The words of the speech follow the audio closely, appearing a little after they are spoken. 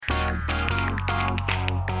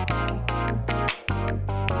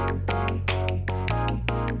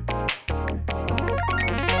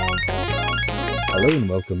Hello and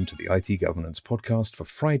welcome to the IT Governance Podcast for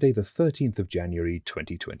Friday the 13th of January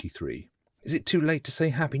 2023. Is it too late to say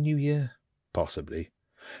Happy New Year? Possibly.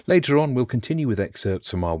 Later on, we'll continue with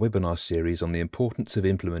excerpts from our webinar series on the importance of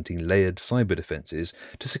implementing layered cyber defenses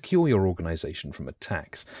to secure your organization from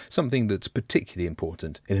attacks, something that's particularly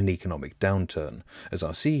important in an economic downturn, as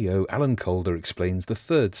our CEO Alan Calder explains the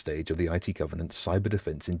third stage of the IT Governance Cyber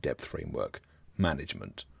Defense in-depth framework,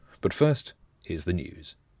 management. But first, here's the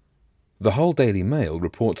news. The Hull Daily Mail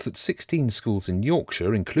reports that 16 schools in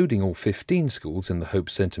Yorkshire, including all 15 schools in the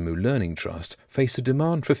Hope Centre Learning Trust, face a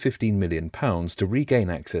demand for £15 million to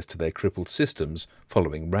regain access to their crippled systems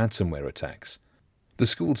following ransomware attacks. The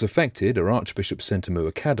schools affected are Archbishop Centre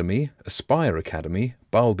Academy, Aspire Academy,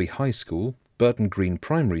 Barlby High School, Burton Green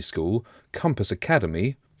Primary School, Compass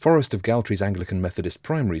Academy, Forest of Galtree's Anglican Methodist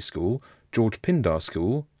Primary School, George Pindar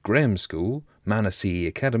School, Graham School, Manor CE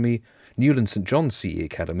Academy, Newland St John's CE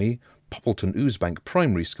Academy, Poppleton Ousbank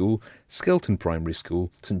Primary School, Skelton Primary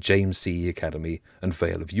School, St James CE Academy and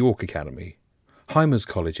Vale of York Academy. Hymers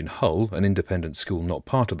College in Hull, an independent school not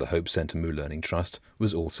part of the Hope Centre Learning Trust,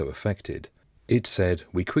 was also affected. It said,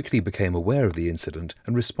 "We quickly became aware of the incident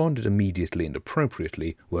and responded immediately and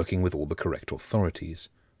appropriately, working with all the correct authorities."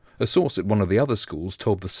 A source at one of the other schools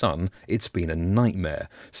told The Sun it's been a nightmare.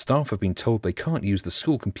 Staff have been told they can't use the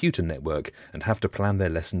school computer network and have to plan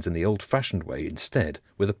their lessons in the old-fashioned way instead,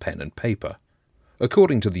 with a pen and paper.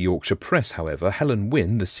 According to the Yorkshire Press, however, Helen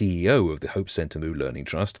Wynne, the CEO of the Hope Centre Learning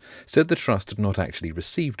Trust, said the trust had not actually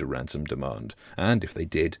received a ransom demand, and if they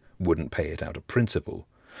did, wouldn't pay it out of principle.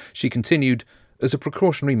 She continued, "As a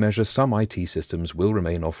precautionary measure, some IT systems will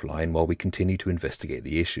remain offline while we continue to investigate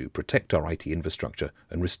the issue, protect our IT infrastructure,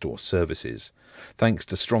 and restore services. Thanks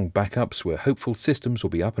to strong backups, we're hopeful systems will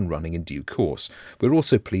be up and running in due course. We're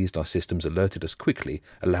also pleased our systems alerted us quickly,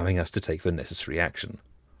 allowing us to take the necessary action.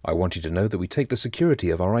 I want you to know that we take the security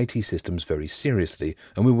of our IT systems very seriously,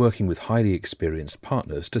 and we're working with highly experienced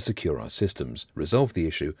partners to secure our systems, resolve the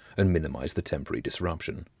issue, and minimize the temporary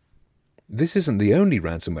disruption." This isn't the only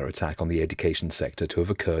ransomware attack on the education sector to have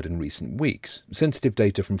occurred in recent weeks. Sensitive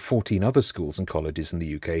data from 14 other schools and colleges in the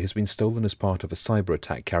UK has been stolen as part of a cyber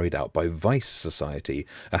attack carried out by Vice Society,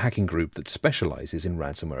 a hacking group that specialises in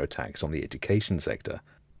ransomware attacks on the education sector.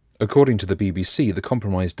 According to the BBC, the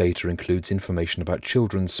compromised data includes information about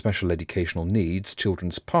children's special educational needs,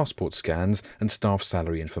 children's passport scans, and staff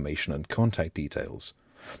salary information and contact details.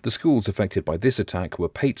 The schools affected by this attack were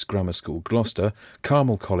Pates Grammar School Gloucester,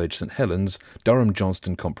 Carmel College St Helens, Durham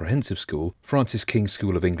Johnston Comprehensive School, Francis King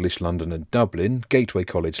School of English London and Dublin, Gateway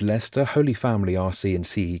College Leicester, Holy Family RC and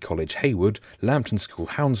CE College Haywood, Lambton School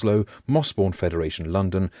Hounslow, Mossbourne Federation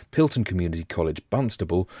London, Pilton Community College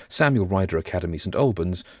Barnstaple, Samuel Ryder Academy St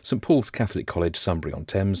Albans, St Paul's Catholic College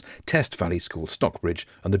Sunbury-on-Thames, Test Valley School Stockbridge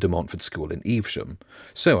and the De Montfort School in Evesham.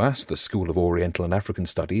 SOAS, the School of Oriental and African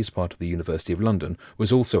Studies, part of the University of London,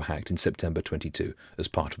 was also hacked in September 22 as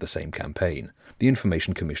part of the same campaign. The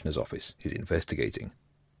Information Commissioner's Office is investigating.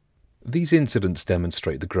 These incidents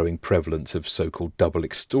demonstrate the growing prevalence of so-called double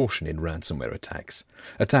extortion in ransomware attacks.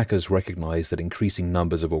 Attackers recognise that increasing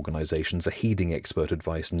numbers of organisations are heeding expert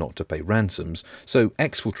advice not to pay ransoms, so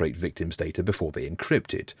exfiltrate victims' data before they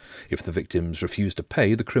encrypt it. If the victims refuse to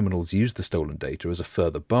pay, the criminals use the stolen data as a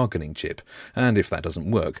further bargaining chip, and if that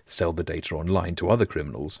doesn't work, sell the data online to other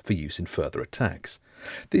criminals for use in further attacks.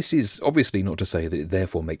 This is obviously not to say that it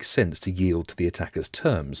therefore makes sense to yield to the attacker's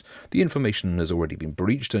terms. The information has already been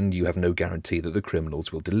breached and you have no guarantee that the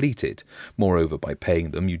criminals will delete it. Moreover, by paying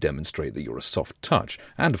them, you demonstrate that you're a soft touch,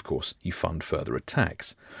 and of course, you fund further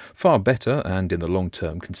attacks. Far better, and in the long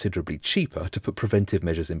term considerably cheaper, to put preventive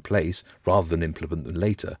measures in place rather than implement them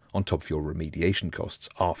later, on top of your remediation costs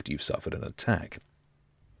after you've suffered an attack.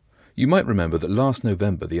 You might remember that last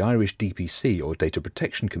November the Irish DPC, or Data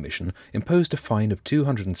Protection Commission, imposed a fine of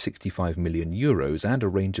 €265 million and a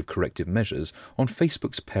range of corrective measures on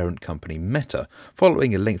Facebook's parent company Meta,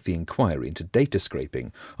 following a lengthy inquiry into data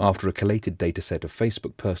scraping after a collated dataset of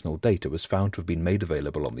Facebook personal data was found to have been made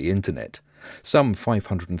available on the internet. Some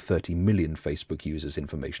 530 million Facebook users'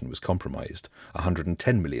 information was compromised.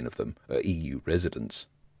 110 million of them are EU residents.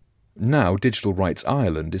 Now, Digital Rights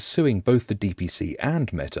Ireland is suing both the DPC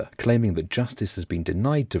and Meta, claiming that justice has been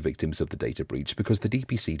denied to victims of the data breach because the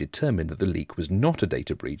DPC determined that the leak was not a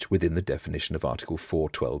data breach within the definition of Article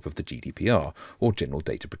 412 of the GDPR, or General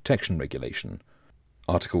Data Protection Regulation.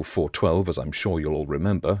 Article 412, as I'm sure you'll all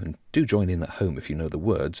remember, and do join in at home if you know the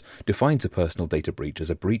words, defines a personal data breach as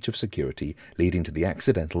a breach of security leading to the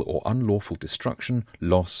accidental or unlawful destruction,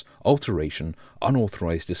 loss, alteration,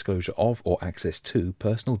 unauthorized disclosure of or access to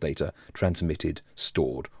personal data transmitted,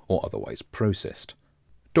 stored, or otherwise processed.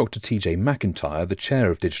 Dr. TJ McIntyre, the chair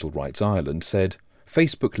of Digital Rights Ireland, said,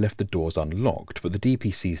 Facebook left the doors unlocked, but the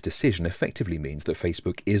DPC's decision effectively means that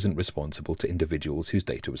Facebook isn't responsible to individuals whose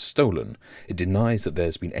data was stolen. It denies that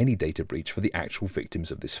there's been any data breach for the actual victims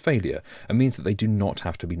of this failure, and means that they do not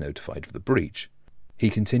have to be notified of the breach. He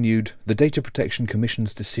continued, "The Data Protection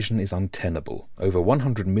Commission's decision is untenable. Over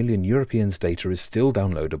 100 million Europeans' data is still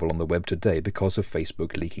downloadable on the web today because of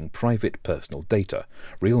Facebook leaking private personal data,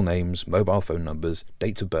 real names, mobile phone numbers,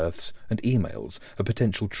 dates of births, and emails, a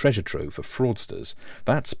potential treasure trove for fraudsters.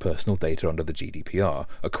 That's personal data under the GDPR,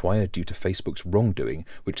 acquired due to Facebook's wrongdoing,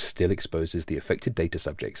 which still exposes the affected data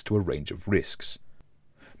subjects to a range of risks."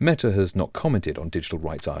 Meta has not commented on Digital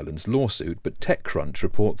Rights Ireland's lawsuit, but TechCrunch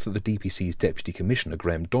reports that the DPC's Deputy Commissioner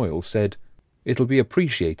Graham Doyle said, "It'll be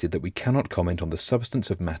appreciated that we cannot comment on the substance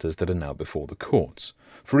of matters that are now before the courts.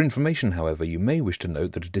 For information, however, you may wish to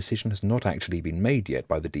note that a decision has not actually been made yet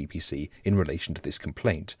by the DPC in relation to this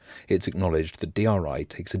complaint. It's acknowledged that DRI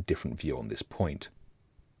takes a different view on this point."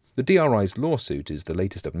 The DRI's lawsuit is the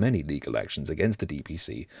latest of many legal actions against the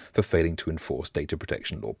DPC for failing to enforce data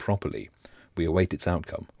protection law properly. We await its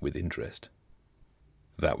outcome with interest.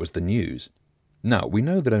 That was the news. Now, we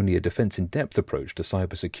know that only a defense-in-depth approach to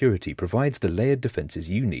cybersecurity provides the layered defenses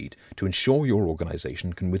you need to ensure your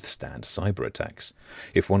organization can withstand cyber attacks.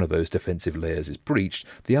 If one of those defensive layers is breached,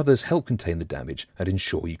 the others help contain the damage and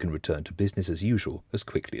ensure you can return to business as usual as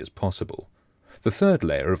quickly as possible. The third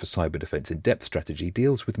layer of a cyber defense-in-depth strategy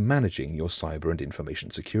deals with managing your cyber and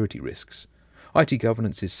information security risks. IT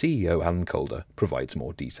Governance's CEO Alan Calder provides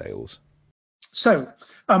more details. So,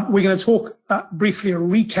 we're going to talk briefly a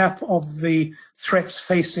recap of the threats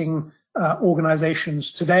facing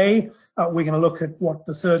organizations today. We're going to look at what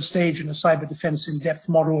the third stage in a cyber defense in-depth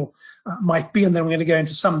model might be, and then we're going to go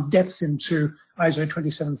into some depth into ISO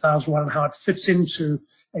 27001 and how it fits into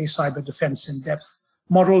a cyber defense in-depth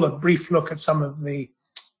model, a brief look at some of the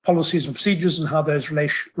policies and procedures and how those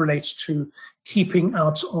relate to keeping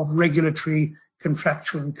out of regulatory,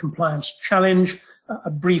 contractual and compliance challenge, a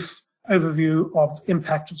brief overview of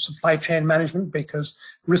impact of supply chain management, because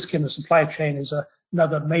risk in the supply chain is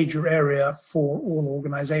another major area for all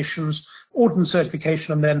organizations, audit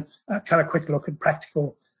certification, and then kind of quick look at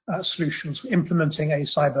practical solutions for implementing a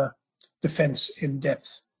cyber defense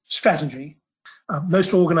in-depth strategy.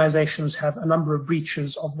 Most organizations have a number of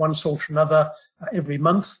breaches of one sort or another every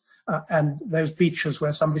month. And those breaches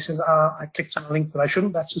where somebody says, I clicked on a link that I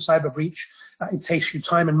shouldn't, that's a cyber breach. It takes you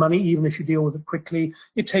time and money, even if you deal with it quickly.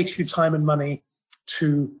 It takes you time and money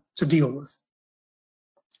to deal with.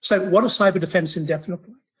 So what does cyber defense in depth look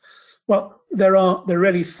like? Well, there are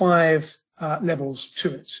really five levels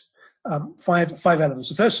to it, five elements.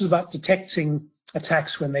 The first is about detecting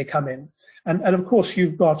attacks when they come in. And of course,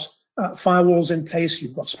 you've got firewalls in place,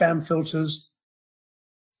 you've got spam filters.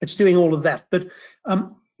 It's doing all of that. But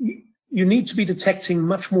you need to be detecting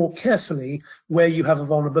much more carefully where you have a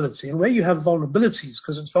vulnerability, and where you have vulnerabilities,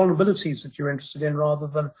 because it's vulnerabilities that you're interested in rather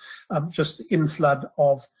than just the inflood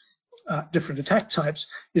of different attack types,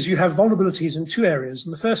 is you have vulnerabilities in two areas.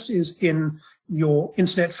 And the first is in your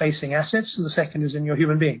internet-facing assets, and the second is in your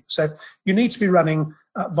human being. So you need to be running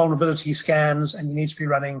vulnerability scans, and you need to be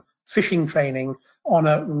running phishing training on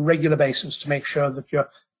a regular basis to make sure that you're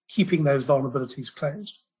keeping those vulnerabilities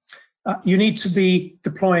closed. You need to be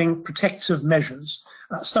deploying protective measures.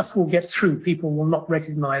 Stuff will get through. People will not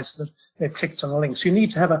recognize that they've clicked on a link. So you need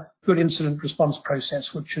to have a good incident response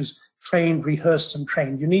process, which is trained, rehearsed, and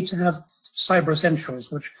trained. You need to have Cyber Essentials,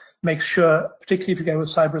 which makes sure, particularly if you go with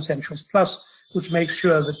Cyber Essentials Plus, which makes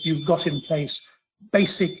sure that you've got in place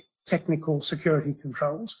basic technical security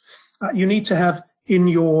controls. You need to have in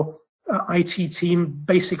your IT team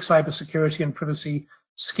basic cybersecurity and privacy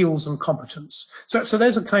skills and competence. So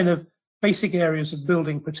those are kind of basic areas of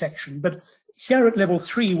building protection. But here at level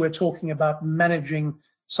 3, we're talking about managing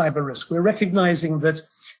cyber risk. We're recognizing that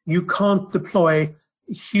you can't deploy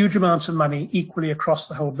huge amounts of money equally across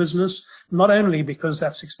the whole business, not only because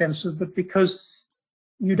that's expensive, but because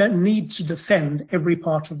you don't need to defend every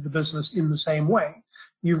part of the business in the same way.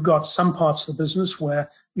 You've got some parts of the business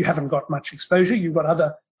where you haven't got much exposure. You've got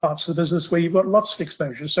other parts of the business where you've got lots of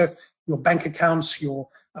exposure. So your bank accounts, your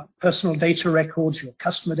personal data records, your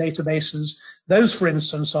customer databases, those, for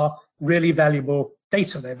instance, are really valuable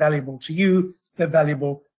data. They're valuable to you. They're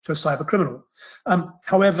valuable to a cyber criminal.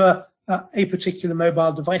 However, a particular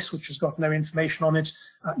mobile device which has got no information on it,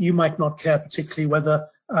 you might not care particularly whether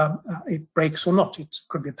it breaks or not. It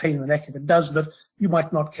could be a pain in the neck if it does, but you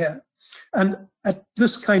might not care. And at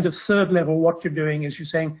this kind of third level, what you're doing is you're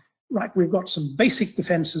saying, right, we've got some basic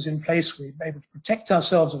defenses in place. We're able to protect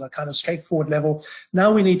ourselves at a kind of straightforward level.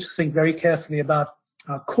 Now we need to think very carefully about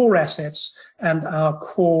core assets and our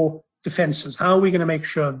core defenses? How are we going to make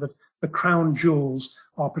sure that the crown jewels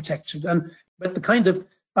are protected? But the kind of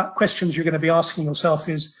questions you're going to be asking yourself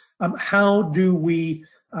is, how do we,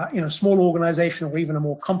 in a small organization or even a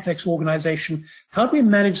more complex organization, how do we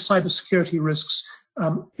manage cybersecurity risks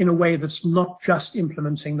in a way that's not just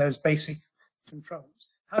implementing those basic controls?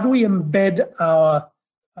 How do we embed our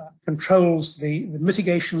controls, the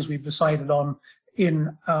mitigations we've decided on,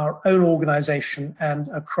 in our own organization and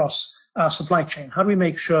across our supply chain? How do we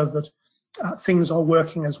make sure that things are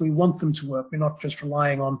working as we want them to work? We're not just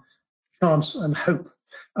relying on chance and hope.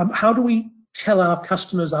 How do we tell our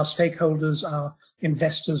customers, our stakeholders, our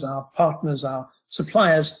investors, our partners, our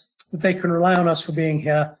suppliers that they can rely on us for being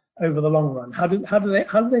here over the long run? How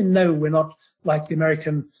do they know we're not like the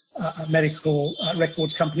American medical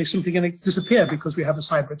records company simply going to disappear because we have a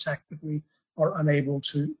cyber attack that we are unable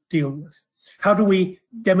to deal with? How do we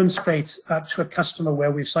demonstrate to a customer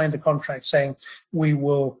where we've signed a contract saying we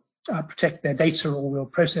will protect their data or we'll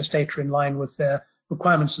process data in line with their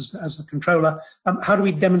requirements as the controller? How do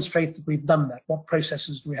we demonstrate that we've done that? What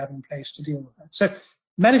processes do we have in place to deal with that? So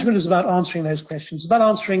management is about answering those questions, about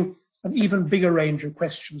answering an even bigger range of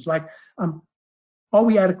questions like, are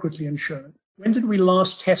we adequately insured? When did we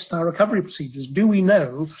last test our recovery procedures? Do we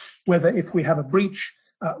know whether if we have a breach,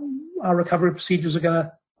 our recovery procedures are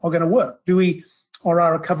going to work? Are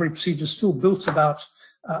our recovery procedures still built about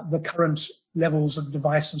the current levels of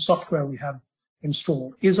device and software we have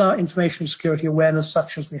installed? Is our information security awareness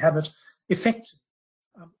such as we have it effective?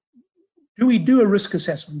 Do we do a risk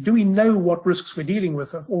assessment? Do we know what risks we're dealing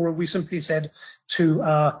with? Or have we simply said to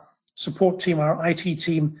our support team, our IT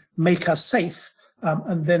team, make us safe,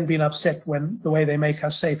 and then been upset when the way they make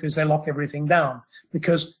us safe is they lock everything down?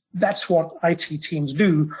 Because that's what IT teams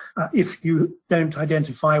do if you don't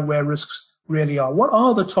identify where risks really are. What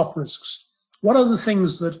are the top risks? What are the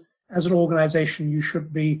things that, as an organization, you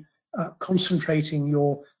should be concentrating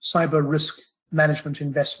your cyber risk management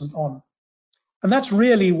investment on? And that's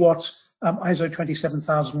really what ISO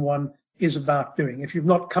 27001 is about doing. If you've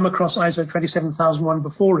not come across ISO 27001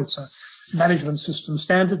 before, it's a management system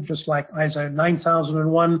standard, just like ISO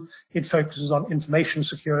 9001. It focuses on information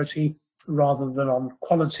security rather than on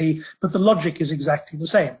quality, but the logic is exactly the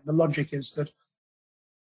same. The logic is that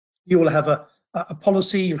you will have a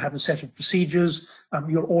policy, you'll have a set of procedures,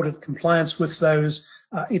 you'll audit compliance with those.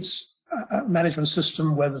 It's a management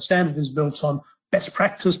system where the standard is built on best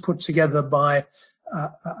practice put together by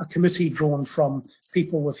a committee drawn from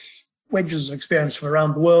people with wedges of experience from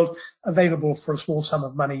around the world, available for a small sum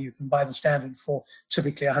of money. You can buy the standard for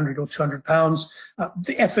typically 100 or 200 pounds.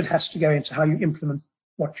 The effort has to go into how you implement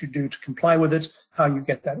what you do to comply with it, how you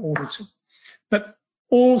get that audited. But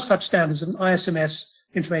all such standards, an ISMS,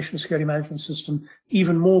 Information Security Management System,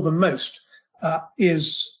 even more than most,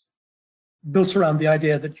 is built around the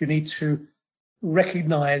idea that you need to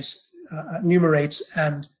recognize, enumerate,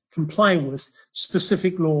 and comply with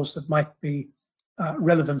specific laws that might be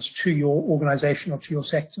relevant to your organization or to your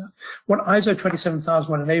sector. What ISO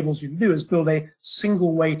 27001 enables you to do is build a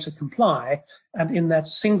single way to comply, and in that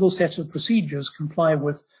single set of procedures, comply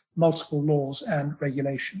with multiple laws and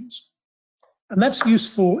regulations. And that's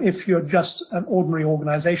useful if you're just an ordinary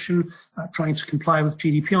organization trying to comply with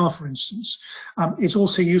GDPR, for instance. It's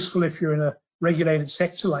also useful if you're in a regulated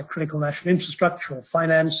sector like critical national infrastructure or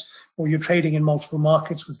finance, or you're trading in multiple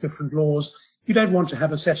markets with different laws. You don't want to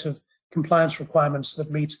have a set of compliance requirements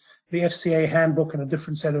that meet the FCA handbook and a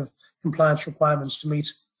different set of compliance requirements to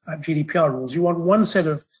meet GDPR rules. You want one set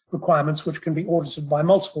of requirements which can be audited by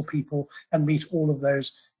multiple people and meet all of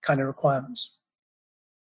those kind of requirements.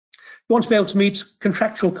 You want to be able to meet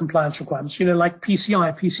contractual compliance requirements, like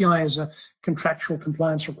PCI. PCI is a contractual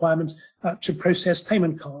compliance requirement to process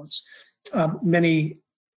payment cards. Many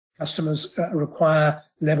customers require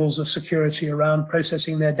levels of security around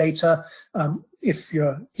processing their data. If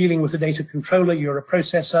you're dealing with a data controller, you're a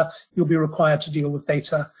processor, you'll be required to deal with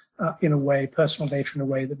data in a way, personal data in a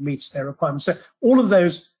way that meets their requirements. So all of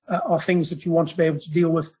those are things that you want to be able to deal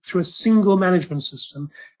with through a single management system,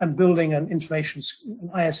 and building an information, an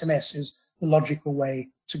ISMS, is the logical way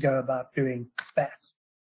to go about doing that.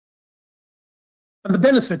 And the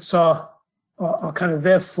benefits are kind of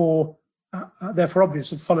therefore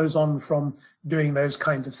obvious. It follows on from doing those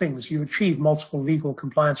kind of things. You achieve multiple legal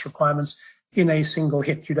compliance requirements in a single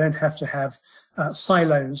hit. You don't have to have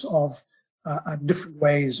silos of different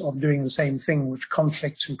ways of doing the same thing, which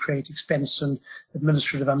conflict and create expense and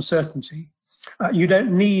administrative uncertainty. You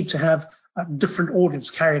don't need to have different audits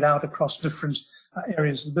carried out across different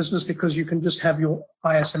areas of the business, because you can just have your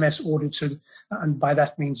ISMS audited, and by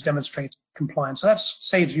that means demonstrate compliance. So that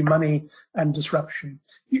saves you money and disruption.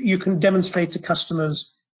 You can demonstrate to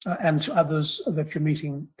customers and to others that you're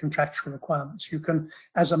meeting contractual requirements. You can,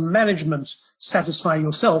 as a management, satisfy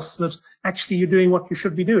yourself that actually you're doing what you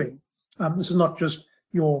should be doing. This is not just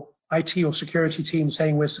your IT or security team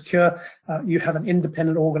saying we're secure. You have an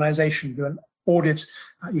independent organization do an audit.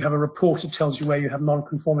 You have a report that tells you where you have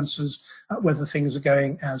non-conformances, whether things are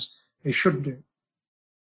going as they should do.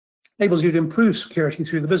 Enables you to improve security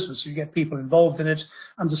through the business. You get people involved in it,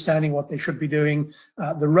 understanding what they should be doing.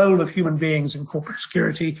 The role of human beings in corporate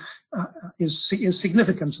security is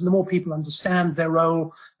significant. And the more people understand their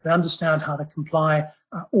role, they understand how to comply,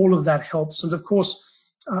 all of that helps. And of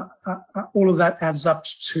course, all of that adds up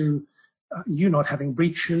to you not having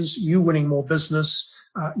breaches, you winning more business,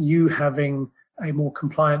 you having a more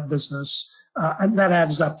compliant business, and that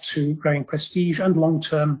adds up to growing prestige and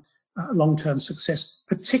long-term success,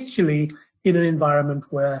 particularly in an environment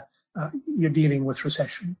where you're dealing with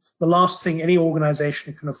recession. The last thing any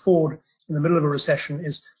organization can afford in the middle of a recession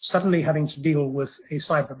is suddenly having to deal with a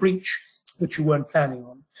cyber breach that you weren't planning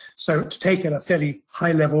on. So to take it at a fairly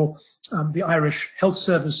high level, the Irish Health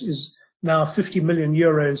Service is now 50 million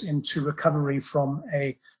euros into recovery from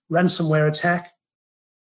a ransomware attack.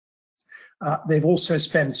 They've also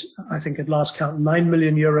spent, I think at last count, 9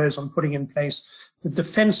 million euros on putting in place the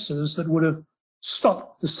defenses that would have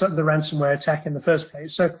stopped the ransomware attack in the first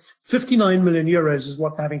place. So 59 million euros is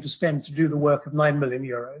what they're having to spend to do the work of 9 million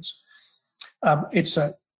euros. It's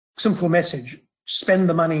a simple message. Spend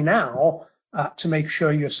the money now to make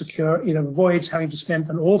sure you're secure. It avoids having to spend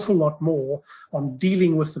an awful lot more on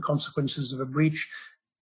dealing with the consequences of a breach.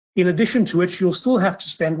 In addition to which, you'll still have to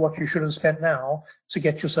spend what you should have spent now to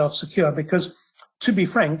get yourself secure, because, to be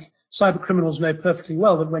frank, cyber criminals know perfectly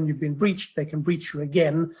well that when you've been breached, they can breach you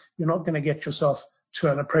again. You're not going to get yourself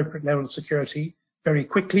to an appropriate level of security very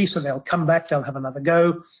quickly, so they'll come back, they'll have another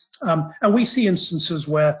go. And we see instances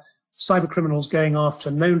where cyber criminals going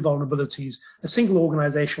after known vulnerabilities, a single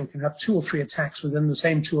organization can have 2 or 3 attacks within the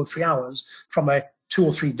same 2 or 3 hours from 2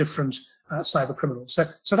 or 3 different cyber criminals.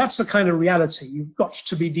 So that's the kind of reality. You've got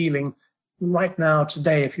to be dealing right now,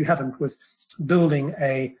 today, if you haven't, with building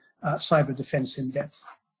a cyber defense in depth.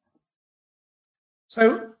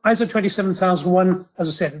 So ISO 27001, as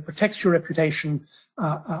I said, it protects your reputation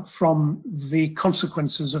from the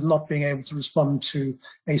consequences of not being able to respond to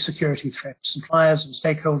a security threat. Suppliers and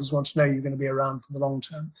stakeholders want to know you're going to be around for the long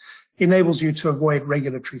term. It enables you to avoid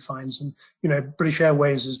regulatory fines. And, you know, British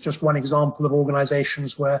Airways is just one example of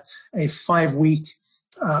organizations where a 5-week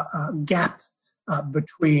gap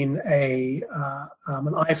between an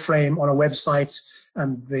iframe on a website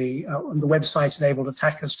and the website enabled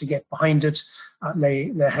attackers to get behind it, lay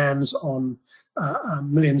their hands on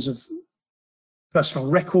millions of personal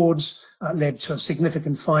records, led to a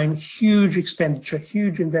significant fine, huge expenditure,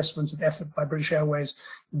 huge investment of effort by British Airways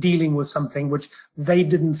dealing with something which they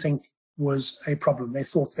didn't think was a problem. They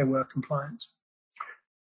thought they were compliant.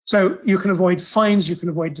 So you can avoid fines, you can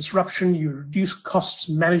avoid disruption, you reduce costs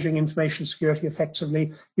managing information security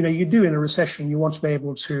effectively. You know, you do in a recession, you want to be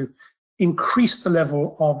able to increase the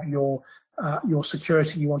level of your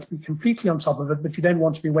security. You want to be completely on top of it, but you don't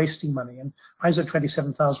want to be wasting money. And ISO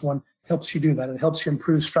 27001 helps you do that. It helps you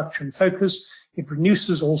improve structure and focus. It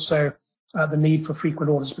reduces also the need for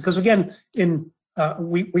frequent audits, because again,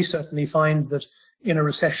 we certainly find that in a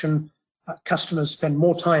recession, customers spend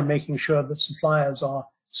more time making sure that suppliers are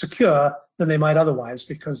secure than they might otherwise,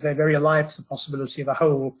 because they're very alive to the possibility of a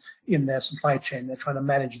hole in their supply chain. They're trying to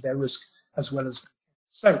manage their risk as well as.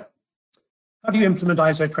 So how do you implement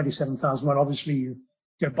ISO 27001? Obviously, you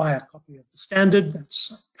go buy a copy of the standard.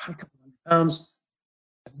 That's a couple £100.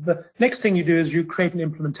 The next thing you do is you create an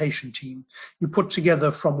implementation team. You put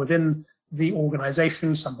together from within the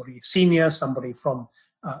organization somebody senior, somebody from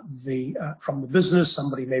the business,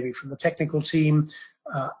 somebody maybe from the technical team,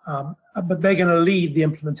 but they're going to lead the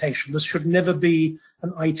implementation. This should never be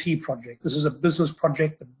an IT project. This is a business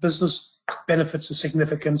project. The business benefits are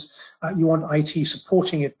significant. You want IT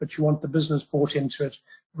supporting it, but you want the business brought into it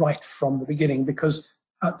right from the beginning, because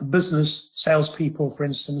the business salespeople, for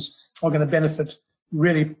instance, are going to benefit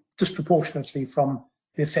really disproportionately from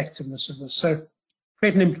the effectiveness of this. So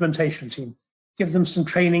create an implementation team, give them some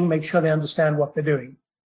training, make sure they understand what they're doing.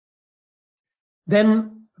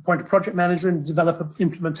 Then appoint a project manager and develop an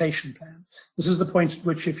implementation plan. This is the point at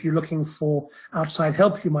which, if you're looking for outside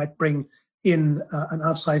help, you might bring in an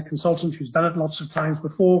outside consultant who's done it lots of times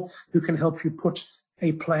before, who can help you put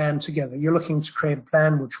a plan together. You're looking to create a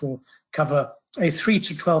plan which will cover a 3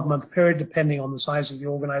 to 12 month period, depending on the size of the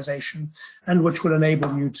organization, and which will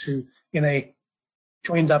enable you to, in a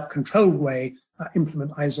joined up, controlled way,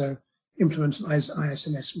 implement an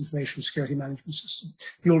ISMS, Information Security Management System.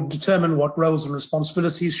 You'll determine what roles and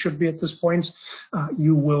responsibilities should be at this point.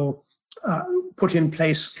 You will put in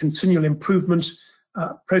place continual improvement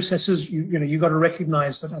processes. You've got to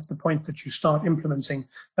recognize that at the point that you start implementing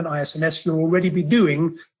an ISMS, you'll already be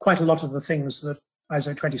doing quite a lot of the things that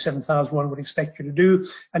ISO 27001 would expect you to do,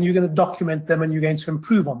 and you're going to document them and you're going to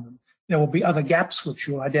improve on them. There will be other gaps which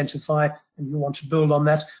you'll identify and you'll want to build on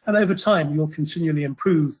that, and over time you'll continually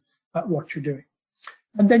improve what you're doing.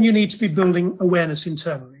 And then you need to be building awareness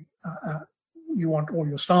internally. You want all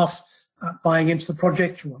your staff buying into the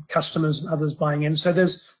project, you want customers and others buying in. So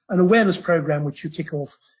there's an awareness program which you kick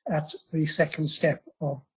off at the second step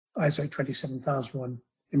of ISO 27001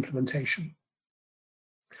 implementation.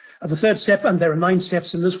 The third step, and there are 9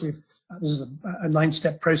 steps in this, this is a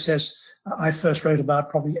 9-step process I first wrote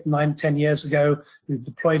about probably 9-10 years ago. We've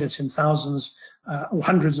deployed it in thousands or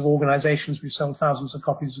hundreds of organizations. We've sold thousands of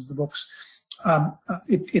copies of the books.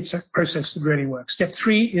 It's a process that really works. Step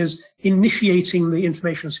 3 is initiating the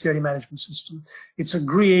information security management system. It's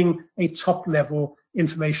agreeing a top-level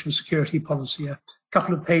information security policy, a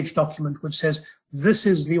couple of page document which says this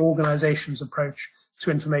is the organization's approach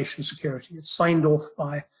to information security. It's signed off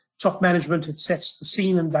by top management. It sets the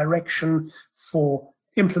scene and direction for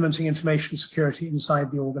implementing information security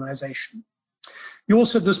inside the organization. You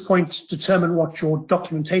also at this point determine what your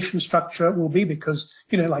documentation structure will be, because,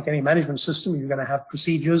 like any management system, you're going to have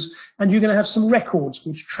procedures and you're going to have some records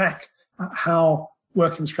which track how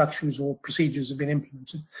work instructions or procedures have been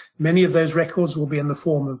implemented. Many of those records will be in the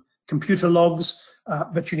form of computer logs,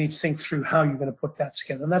 but you need to think through how you're going to put that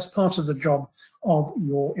together. And that's part of the job of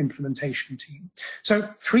your implementation team. So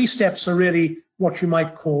 3 steps are really what you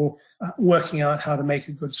might call working out how to make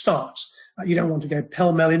a good start. You don't want to go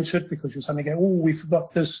pell-mell into it because you'll suddenly go, oh, we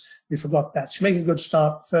forgot this, we forgot that. So make a good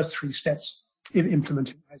start, first 3 steps in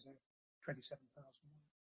implementing ISO 27001.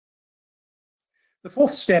 The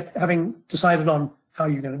 4th step, having decided on how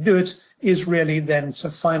you're going to do it, is really then to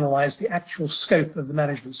finalize the actual scope of the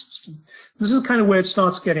management system. This is kind of where it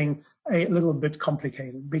starts getting a little bit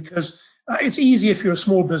complicated, because it's easy if you're a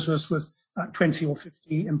small business with 20 or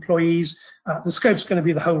 50 employees. The scope's going to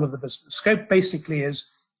be the whole of the business. Scope basically is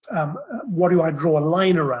what do I draw a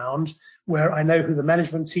line around where I know who the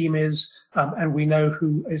management team is, and we know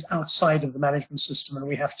who is outside of the management system, and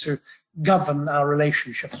we have to govern our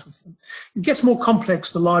relationships with them. It gets more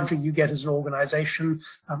complex the larger you get as an organization.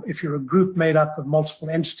 If you're a group made up of multiple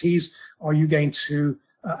entities, are you going to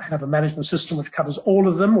have a management system which covers all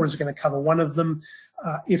of them, or is it going to cover one of them?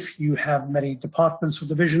 If you have many departments or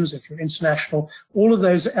divisions, if you're international, all of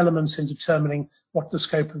those elements in determining what the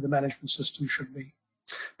scope of the management system should be.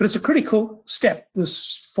 But it's a critical step,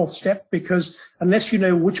 this 4th step, because unless you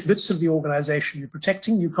know which bits of the organization you're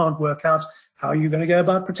protecting, you can't work out how you're going to go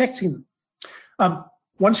about protecting them.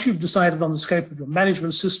 Once you've decided on the scope of your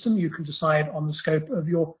management system, you can decide on the scope of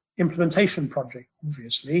your implementation project.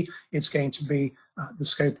 Obviously, it's going to be the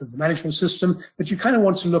scope of the management system, but you kind of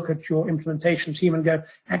want to look at your implementation team and go,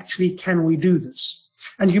 actually, can we do this?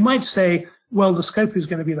 And you might say, well, the scope is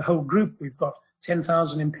going to be the whole group. We've got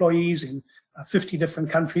 10,000 employees in 50 different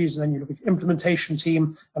countries, and then you look at the implementation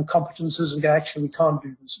team and competences and go, actually, we can't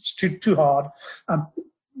do this. It's too hard.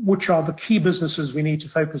 Which are the key businesses we need to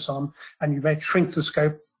focus on? And you may shrink the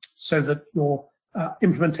scope so that your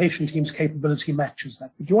implementation team's capability matches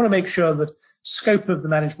that. But you want to make sure that scope of the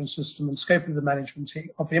management system and scope of the management team,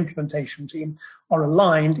 of the implementation team, are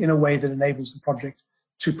aligned in a way that enables the project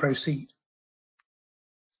to proceed.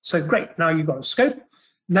 So great, now you've got a scope.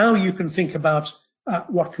 Now you can think about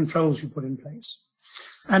what controls you put in place.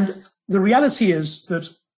 And the reality is that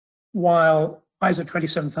while ISO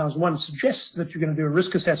 27001 suggests that you're going to do a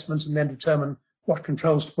risk assessment and then determine what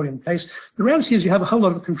controls to put in place, the reality is you have a whole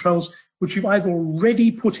lot of controls which you've either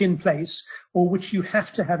already put in place or which you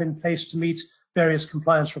have to have in place to meet various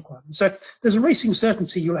compliance requirements. So there's a racing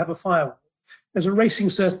certainty you'll have a firewall. There's a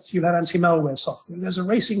racing certainty you'll have anti-malware software. There's a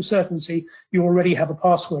racing certainty you already have a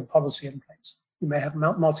password policy in place. You may have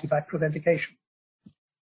multi-factor authentication.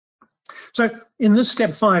 So in this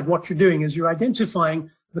step 5, what you're doing is you're identifying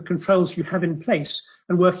the controls you have in place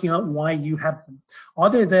and working out why you have them. Are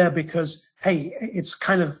they there because, hey, it's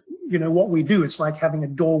kind of, what we do, it's like having a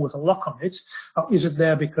door with a lock on it? Is it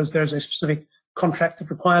there because there's a specific contract that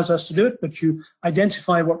requires us to do it? But you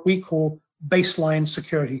identify what we call baseline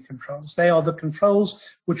security controls. They are the controls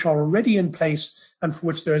which are already in place and for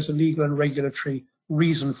which there is a legal and regulatory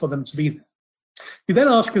reason for them to be there. You then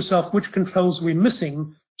ask yourself, which controls are we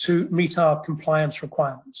missing to meet our compliance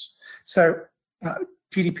requirements. So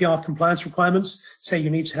GDPR compliance requirements say you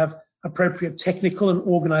need to have appropriate technical and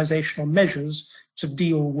organizational measures to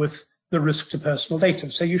deal with the risk to personal data.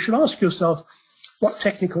 So you should ask yourself, what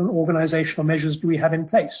technical and organizational measures do we have in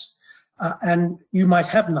place? And you might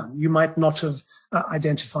have none. You might not have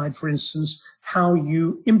identified, for instance, how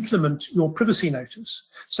you implement your privacy notice.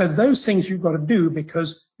 So those things you've got to do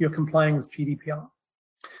because you're complying with GDPR.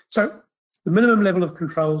 So the minimum level of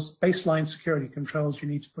controls, baseline security controls you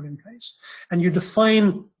need to put in place. And you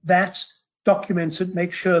define that, document it,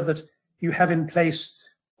 make sure that you have in place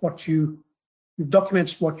what you've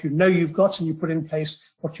documented what you know you've got, and you put in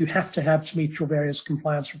place what you have to meet your various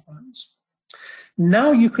compliance requirements.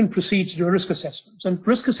 Now you can proceed to do a risk assessment. And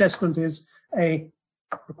risk assessment is a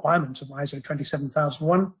requirement of ISO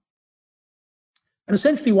 27001. And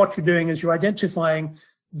essentially what you're doing is you're identifying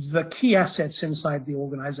the key assets inside the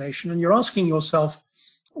organization, and you're asking yourself,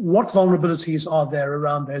 what vulnerabilities are there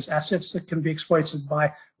around those assets that can be exploited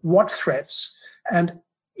by what threats? And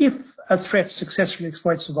if a threat successfully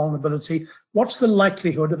exploits a vulnerability, what's the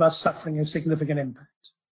likelihood of us suffering a significant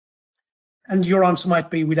impact? And your answer might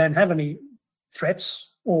be, we don't have any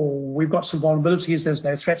threats, or we've got some vulnerabilities, there's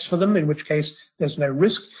no threats for them, in which case there's no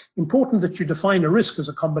risk. Important that you define a risk as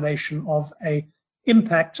a combination of a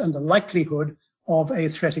impact and the likelihood of a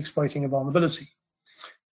threat exploiting a vulnerability.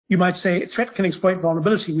 You might say threat can exploit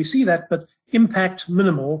vulnerability, we see that, but impact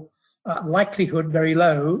minimal, likelihood very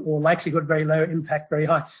low, or likelihood very low, impact very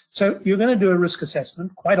high. So you're going to do a risk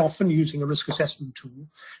assessment, quite often using a risk assessment tool,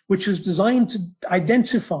 which is designed to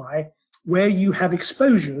identify where you have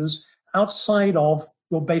exposures outside of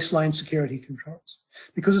your baseline security controls.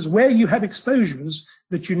 Because it's where you have exposures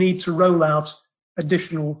that you need to roll out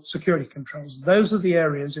additional security controls. Those are the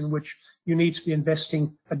areas in which you need to be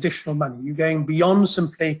investing additional money. You're going beyond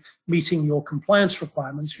simply meeting your compliance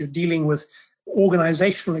requirements. You're dealing with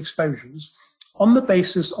organizational exposures on the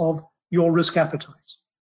basis of your risk appetite.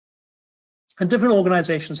 And different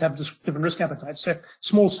organizations have different risk appetites. So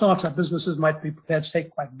small startup businesses might be prepared to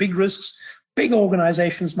take quite big risks. Big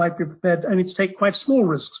organizations might be prepared only to take quite small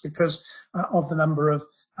risks because of the number of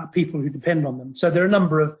people who depend on them. So there are a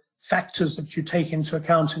number of factors that you take into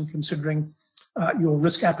account in considering your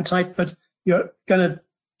risk appetite, but you're going to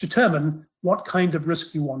determine what kind of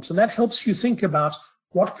risk you want. And that helps you think about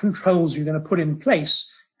what controls you're going to put in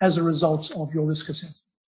place as a result of your risk assessment.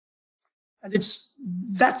 And it's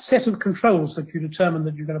that set of controls that you determine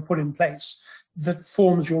that you're going to put in place that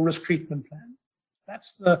forms your risk treatment plan.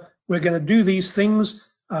 That's we're going to do these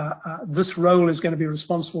things. This role is going to be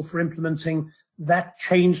responsible for implementing that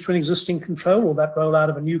change to an existing control or that rollout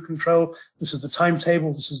of a new control. This is the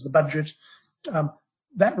timetable, this is the budget.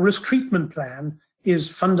 That risk treatment plan is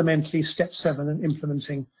fundamentally step 7 in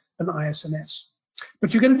implementing an ISMS.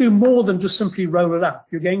 But you're going to do more than just simply roll it out.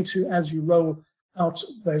 You're going to, as you roll out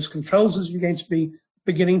those controls, you're going to be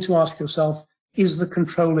beginning to ask yourself, is the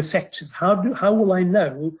control effective? How will I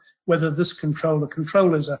know whether this control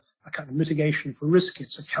is a kind of mitigation for risk,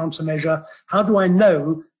 it's a countermeasure? How do I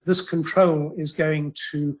know this control is going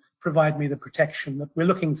to provide me the protection that we're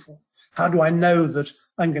looking for? How do I know that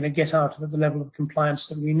I'm going to get out of it the level of compliance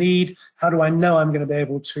that we need? How do I know I'm going to be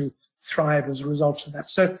able to thrive as a result of that?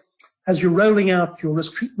 So as you're rolling out your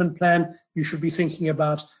risk treatment plan, you should be thinking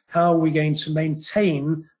about how are we going to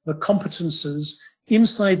maintain the competences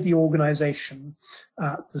inside the organization,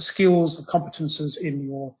 the skills, the competences in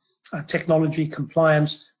your technology,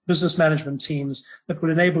 compliance, business management teams that will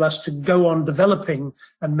enable us to go on developing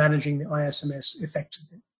and managing the ISMS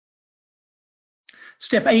effectively.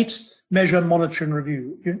 Step 8, measure, monitor, and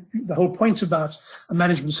review. The whole point about a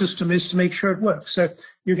management system is to make sure it works. So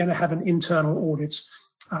you're going to have an internal audit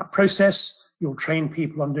process. You'll train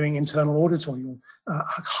people on doing internal audits, or you'll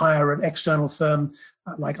hire an external firm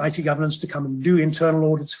like IT Governance to come and do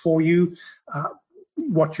internal audits for you.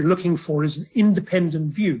 What you're looking for is an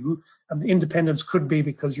independent view, and the independence could be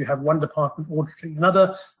because you have one department auditing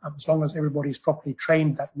another. As long as everybody's properly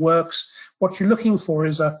trained, that works. What you're looking for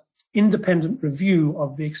is an independent review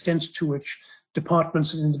of the extent to which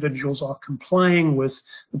departments and individuals are complying with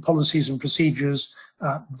the policies and procedures,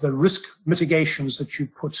 the risk mitigations that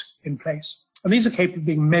you've put in place. And these are capable of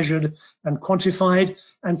being measured and quantified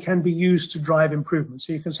and can be used to drive improvement.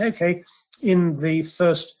 So you can say, okay, in the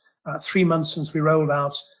first 3 months since we rolled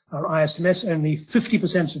out our ISMS, only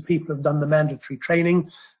 50% of people have done the mandatory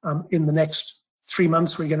training. In the next 3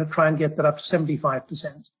 months, we're going to try and get that up to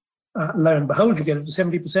 75%. Lo and behold, you get it to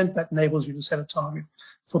 70%. That enables you to set a target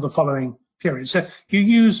for the following period. So you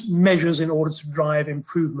use measures in order to drive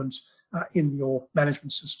improvement in your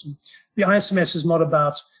management system. The ISMS is not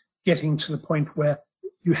about getting to the point where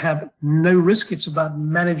you have no risk. It's about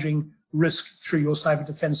managing risk through your cyber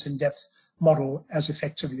defense in depth model as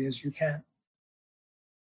effectively as you can.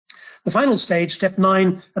 The final stage, step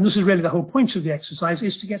 9, and this is really the whole point of the exercise,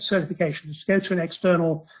 is to get certification, is to go to an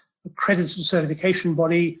external accredited certification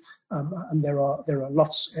body, and there are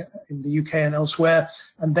lots in the UK and elsewhere,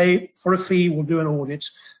 and they, for a fee, will do an audit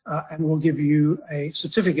and will give you a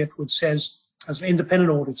certificate which says, as an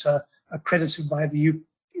independent auditor accredited by the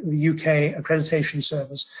UK Accreditation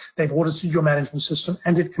Service, they've audited your management system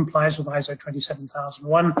and it complies with ISO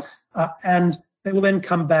 27001, and they will then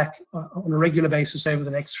come back on a regular basis over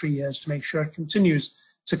the next 3 years to make sure it continues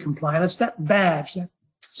to comply. And it's that badge, that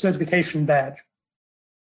certification badge,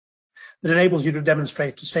 that enables you to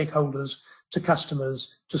demonstrate to stakeholders, to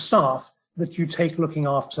customers, to staff that you take looking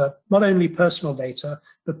after not only personal data,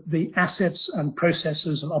 but the assets and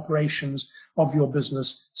processes and operations of your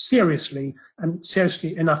business seriously, and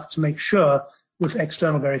seriously enough to make sure with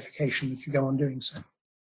external verification that you go on doing so.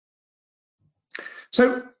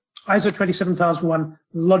 So ISO 27001,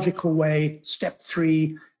 logical way, step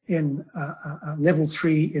 3 in level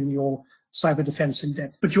 3 in your cyber defense in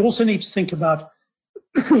depth. But you also need to think about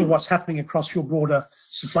what's happening across your broader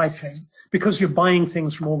supply chain, because you're buying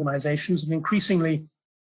things from organizations, and increasingly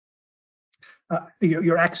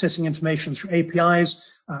you're accessing information through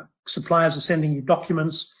APIs, suppliers are sending you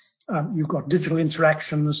documents, you've got digital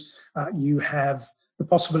interactions, you have the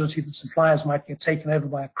possibility that suppliers might get taken over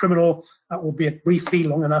by a criminal, albeit briefly,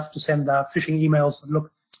 long enough to send phishing emails that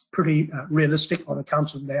look pretty realistic on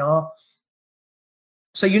account of they are.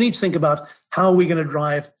 So you need to think about how are we going to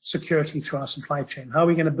drive security through our supply chain? How are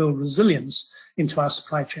we going to build resilience into our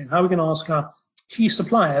supply chain? How are we going to ask our key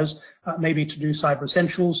suppliers maybe to do cyber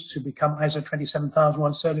essentials, to become ISO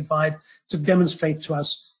 27001 certified, to demonstrate to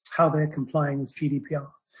us how they're complying with GDPR?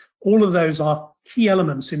 All of those are key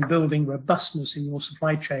elements in building robustness in your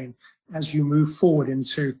supply chain as you move forward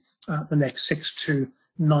into the next 6 to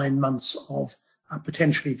 9 months of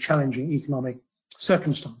potentially challenging economic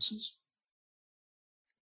circumstances.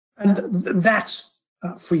 And that,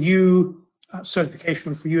 for you,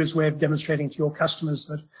 certification for you is a way of demonstrating to your customers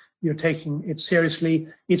that you're taking it seriously.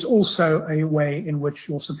 It's also a way in which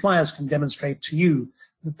your suppliers can demonstrate to you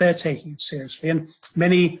that they're taking it seriously. And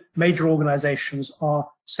many major organizations are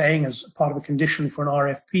saying, as part of a condition for an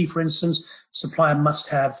RFP, for instance, supplier must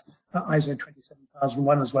have ISO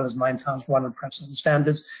 27001 as well as 9001 and perhaps other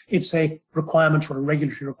standards. It's a requirement or a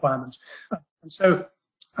regulatory requirement. And so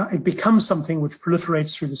it becomes something which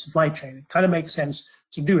proliferates through the supply chain. It kind of makes sense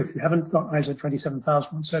to do. If you haven't got ISO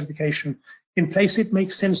 27001 certification in place, it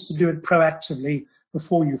makes sense to do it proactively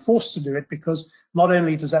before you're forced to do it, because not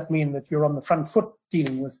only does that mean that you're on the front foot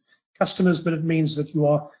dealing with customers, but it means that you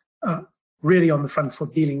are really on the front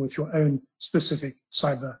foot dealing with your own specific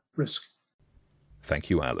cyber risk. Thank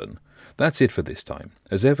you, Alan. That's it for this time.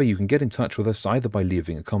 As ever, you can get in touch with us either by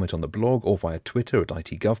leaving a comment on the blog or via Twitter at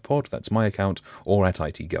ITGovPod, that's my account, or at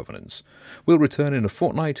ITGovernance. We'll return in a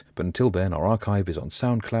fortnight, but until then our archive is on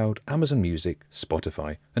SoundCloud, Amazon Music,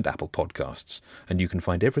 Spotify and Apple Podcasts, and you can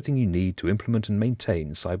find everything you need to implement and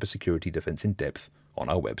maintain cybersecurity defense in depth on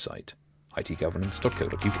our website,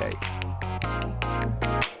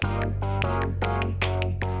 itgovernance.co.uk.